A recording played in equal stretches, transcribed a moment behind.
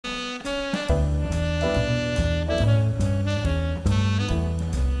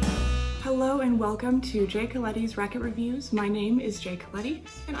welcome to Jay Coletti's Racket Reviews. My name is Jay Coletti,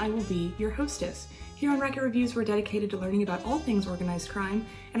 and I will be your hostess. Here on Racket Reviews, we're dedicated to learning about all things organized crime,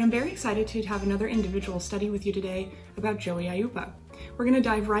 and I'm very excited to have another individual study with you today about Joey Aiuppa. We're going to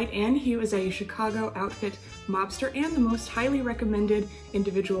dive right in. He was a Chicago outfit mobster and the most highly recommended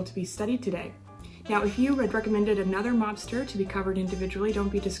individual to be studied today. Now, if you had recommended another mobster to be covered individually, don't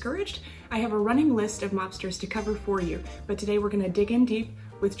be discouraged. I have a running list of mobsters to cover for you, but today we're going to dig in deep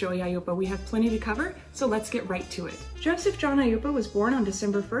with Joey Aiuppa. We have plenty to cover, so let's get right to it. Joseph John Aiuppa was born on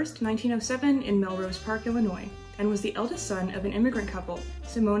December 1st, 1907 in Melrose Park, Illinois, and was the eldest son of an immigrant couple,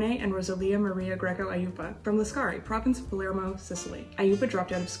 Simone and Rosalia Maria Greco Aiuppa, from Lascari, province of Palermo, Sicily. Aiuppa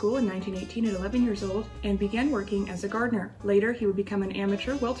dropped out of school in 1918 at 11 years old and began working as a gardener. Later, he would become an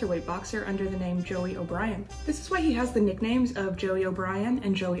amateur welterweight boxer under the name Joey O'Brien. This is why he has the nicknames of Joey O'Brien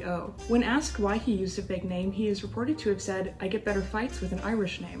and Joey O. When asked why he used a fake name, he is reported to have said, "I get better fights with an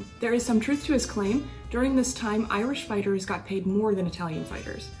Irish name." There is some truth to his claim. During this time, Irish fighters got paid more than Italian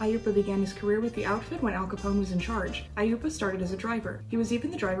fighters. Aiuppa began his career with the outfit when Al Capone was in charge. Aiuppa started as a driver. He was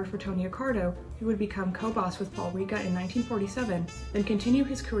even the driver for Tony Accardo, who would become co-boss with Paul Ricca in 1947, then continue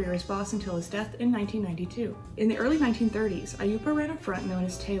his career as boss until his death in 1992. In the early 1930s, Aiuppa ran a front known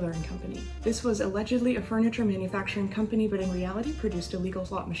as Taylor & Company. This was allegedly a furniture manufacturing company, but in reality produced illegal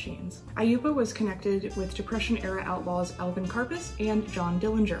slot machines. Aiuppa was connected with Depression-era outlaws Alvin Karpis and John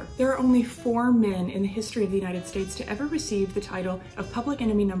Dillinger. There are only 4 men in the history of the United States to ever receive the title of Public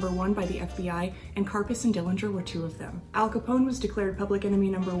Enemy No. 1 by the FBI, and Karpis and Dillinger were 2 of them. Al Capone was declared Public Enemy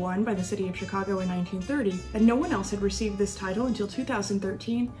No. 1 by the city of Chicago in 1930, and no one else had received this title until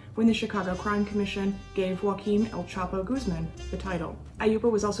 2013, when the Chicago Crime Commission gave Joaquin El Chapo Guzman the title. Aiuppa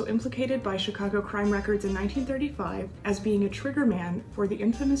was also implicated by Chicago crime records in 1935 as being a trigger man for the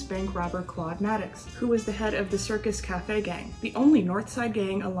infamous bank robber Claude Maddox, who was the head of the Circus Cafe gang, the only North Side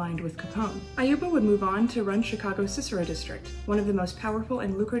gang aligned with Capone. Aiuppa would move on to run Chicago's Cicero district, one of the most powerful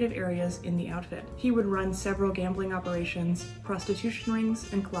and lucrative areas in the outfit. He would run several gambling operations, prostitution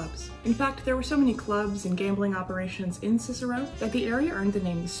rings, and clubs. In fact, there were so many clubs and gambling operations in Cicero that the area earned the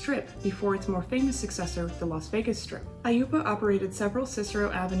name the Strip before its more famous successor, the Las Vegas Strip. Aiuppa operated several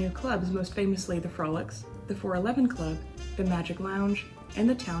Cicero Avenue clubs, most famously the Frolics, the 411 Club, the Magic Lounge, and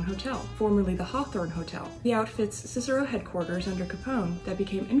the Town Hotel, formerly the Hawthorne Hotel, the outfit's Cicero headquarters under Capone that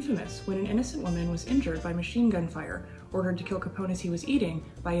became infamous when an innocent woman was injured by machine gun fire, ordered to kill Capone as he was eating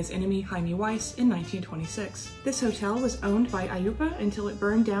by his enemy Jaime Weiss in 1926. This hotel was owned by Aiuppa until it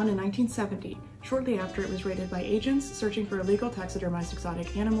burned down in 1970, shortly after it was raided by agents searching for illegal taxidermized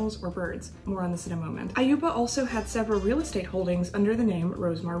exotic animals or birds. More on this in a moment. Aiuppa also had several real estate holdings under the name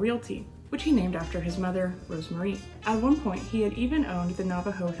Rosemar Realty, which he named after his mother, Rosemarie. At one point, he had even owned the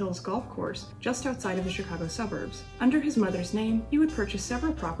Navajo Hills Golf Course, just outside of the Chicago suburbs. Under his mother's name, he would purchase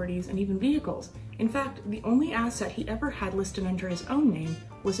several properties and even vehicles. In fact, the only asset he ever had listed under his own name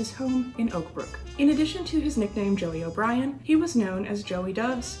was his home in Oak Brook. In addition to his nickname Joey O'Brien, he was known as Joey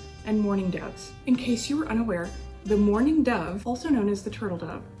Doves and Morning Doves. In case you were unaware, the mourning dove, also known as the turtle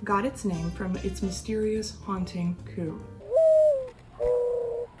dove, got its name from its mysterious, haunting coo.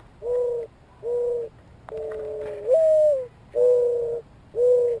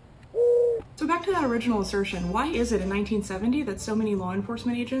 So back to that original assertion, why is it in 1970 that so many law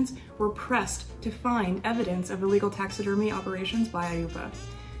enforcement agents were pressed to find evidence of illegal taxidermy operations by Aiuppa?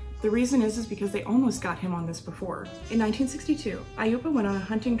 The reason is because they almost got him on this before. In 1962, Aiuppa went on a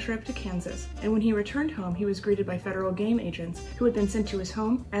hunting trip to Kansas, and when he returned home, he was greeted by federal game agents who had been sent to his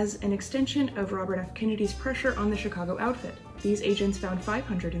home as an extension of Robert F. Kennedy's pressure on the Chicago outfit. These agents found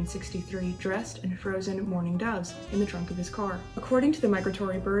 563 dressed and frozen mourning doves in the trunk of his car. According to the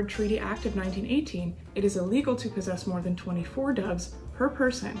Migratory Bird Treaty Act of 1918, it is illegal to possess more than 24 doves per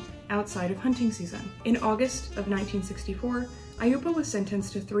person outside of hunting season. In August of 1964, Aiuppa was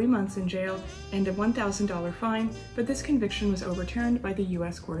sentenced to 3 months in jail and a $1,000 fine, but this conviction was overturned by the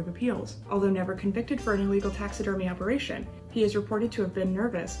U.S. Court of Appeals. Although never convicted for an illegal taxidermy operation, he is reported to have been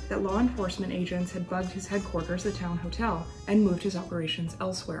nervous that law enforcement agents had bugged his headquarters, the Town Hotel, and moved his operations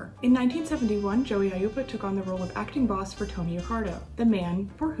elsewhere. In 1971, Joey Aiuppa took on the role of acting boss for Tony Accardo, the man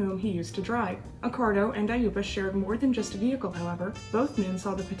for whom he used to drive. Accardo and Aiuppa shared more than just a vehicle, however. Both men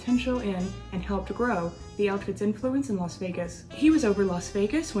saw the potential in and helped grow the outfit's influence in Las Vegas. He was over Las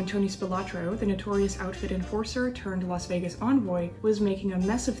Vegas when Tony Spilatro, the notorious outfit enforcer turned Las Vegas envoy, was making a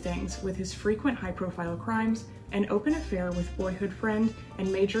mess of things with his frequent high-profile crimes, an open affair with boyhood friend and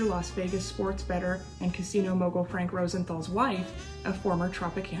major Las Vegas sports bettor and casino mogul Frank Rosenthal's wife, a former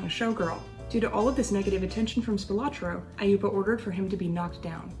Tropicana showgirl. Due to all of this negative attention from Spilatro, Aiuppa ordered for him to be knocked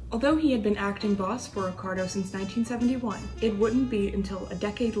down. Although he had been acting boss for Ricardo since 1971, it wouldn't be until a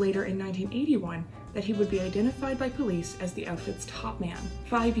decade later in 1981 that he would be identified by police as the outfit's top man,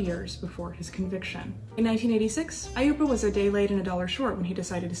 5 years before his conviction. In 1986, Aiuppa was a day late and a dollar short when he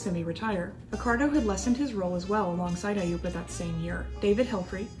decided to semi-retire. Ricardo had lessened his role as well alongside Aiuppa that same year. David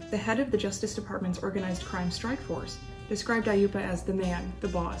Helfrey, the head of the Justice Department's Organized Crime Strike Force, described Aiuppa as the man, the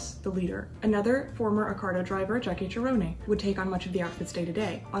boss, the leader. Another former Ricardo driver, Jackie Chirone, would take on much of the outfit's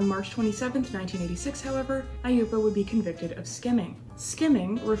day-to-day. On March 27, 1986, however, Aiuppa would be convicted of skimming.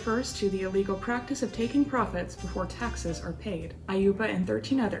 Skimming refers to the illegal practice of taking profits before taxes are paid. Aiuppa and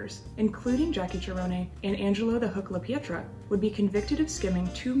 13 others, including Jackie Chirone and Angelo the Hook La Pietra, would be convicted of skimming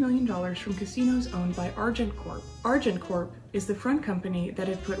 $2 million from casinos owned by Argent Corp. Argent Corp is the front company that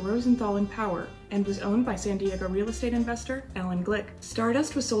had put Rosenthal in power and was owned by San Diego real estate investor Alan Glick.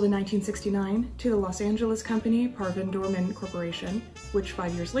 Stardust was sold in 1969 to the Los Angeles company Parvin Dorman Corporation, which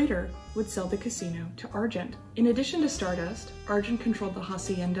 5 years later would sell the casino to Argent. In addition to Stardust, Argent controlled the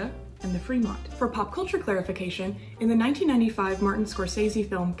Hacienda and the Fremont. For pop culture clarification, in the 1995 Martin Scorsese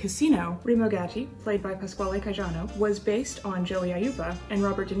film Casino, Remo Gatti, played by Pasquale Cajano, was based on Joey Aiuppa, and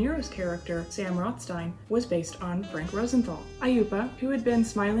Robert De Niro's character, Sam Rothstein, was based on Frank Rosenthal. Aiuppa, who had been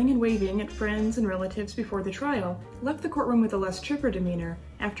smiling and waving at friends and relatives before the trial, left the courtroom with a less chipper demeanor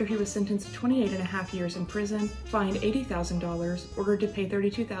after he was sentenced to 28.5 years in prison, fined $80,000, ordered to pay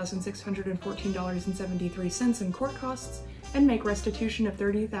 $32,614.73 in court costs, and make restitution of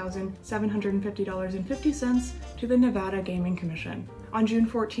 $30,750.50 to the Nevada Gaming Commission. On June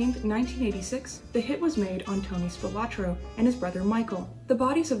 14, 1986, the hit was made on Tony Spilatro and his brother Michael. The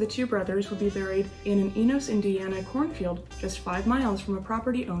bodies of the two brothers would be buried in an Enos, Indiana cornfield just 5 miles from a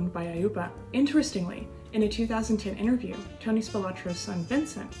property owned by Aiuppa. Interestingly, in a 2010 interview, Tony Spilatro's son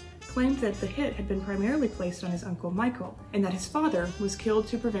Vincent claimed that the hit had been primarily placed on his uncle Michael, and that his father was killed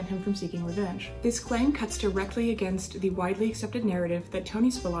to prevent him from seeking revenge. This claim cuts directly against the widely accepted narrative that Tony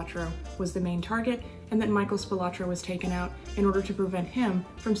Spilatro was the main target and that Michael Spilatro was taken out in order to prevent him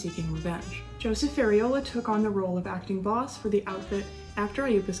from seeking revenge. Joseph Ferriola took on the role of acting boss for the outfit after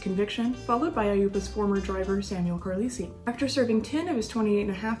Aiuppa's conviction, followed by Aiuppa's former driver Samuel Carlisi. After serving 10 of his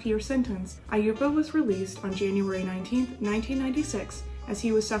 28.5-year sentence, Aiuppa was released on January 19, 1996, as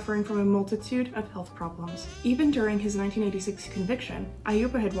he was suffering from a multitude of health problems. Even during his 1986 conviction,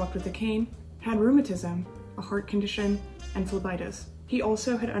 Aiuppa had walked with a cane, had rheumatism, a heart condition, and phlebitis. He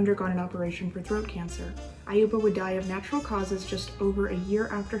also had undergone an operation for throat cancer. Aiuppa would die of natural causes just over a year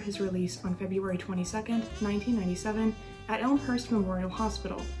after his release on February 22, 1997, at Elmhurst Memorial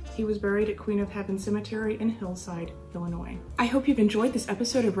Hospital. He was buried at Queen of Heaven Cemetery in Hillside, Illinois. I hope you've enjoyed this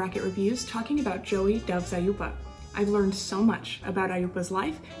episode of Racket Reviews talking about Joey Doves Aiuppa. I've learned so much about Aiuppa's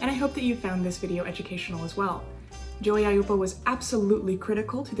life, and I hope that you found this video educational as well. Joey Aiuppa was absolutely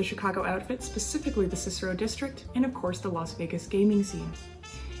critical to the Chicago outfit, specifically the Cicero District, and of course the Las Vegas gaming scene.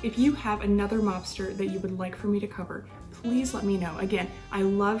 If you have another mobster that you would like for me to cover, please let me know. Again, I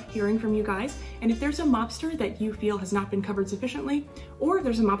love hearing from you guys, and if there's a mobster that you feel has not been covered sufficiently, or if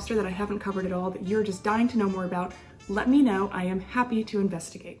there's a mobster that I haven't covered at all that you're just dying to know more about, let me know. I am happy to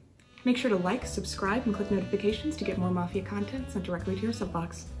investigate. Make sure to like, subscribe, and click notifications to get more Mafia content sent directly to your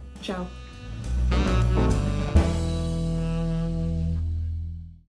subbox. Ciao.